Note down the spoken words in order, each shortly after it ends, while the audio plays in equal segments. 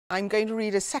I'm going to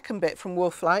read a second bit from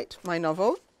Wolflight, my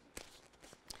novel.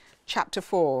 Chapter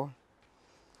 4.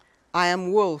 I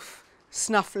am wolf,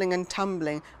 snuffling and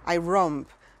tumbling, I romp,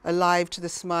 alive to the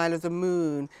smile of the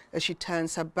moon as she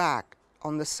turns her back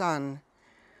on the sun.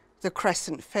 The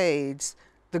crescent fades,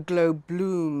 the glow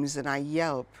blooms, and I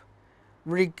yelp.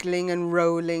 Wriggling and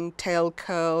rolling, tail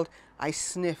curled, I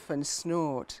sniff and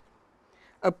snort.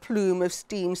 A plume of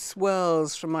steam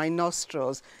swirls from my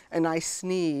nostrils, and I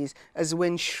sneeze as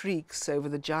wind shrieks over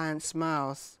the giant's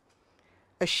mouth.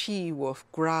 A she-wolf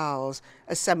growls,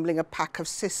 assembling a pack of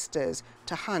sisters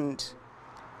to hunt.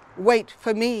 Wait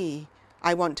for me,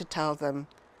 I want to tell them,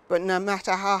 but no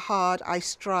matter how hard I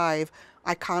strive,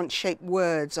 I can't shape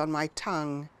words on my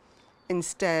tongue.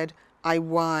 Instead, I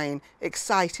whine,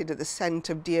 excited at the scent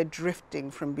of deer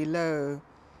drifting from below.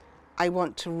 I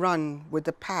want to run with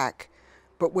the pack,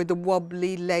 but with the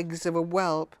wobbly legs of a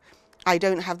whelp, I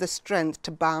don't have the strength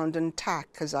to bound and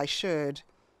tack as I should.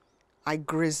 I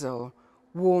grizzle,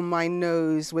 warm my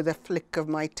nose with a flick of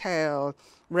my tail,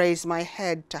 raise my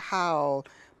head to howl,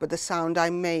 but the sound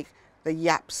I make, the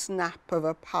yap snap of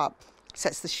a pup,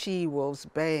 sets the she-wolves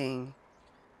baying.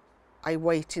 I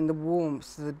wait in the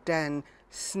warmth of the den,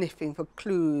 sniffing for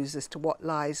clues as to what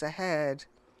lies ahead.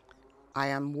 I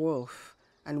am wolf,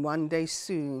 and one day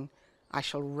soon I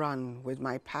shall run with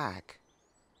my pack.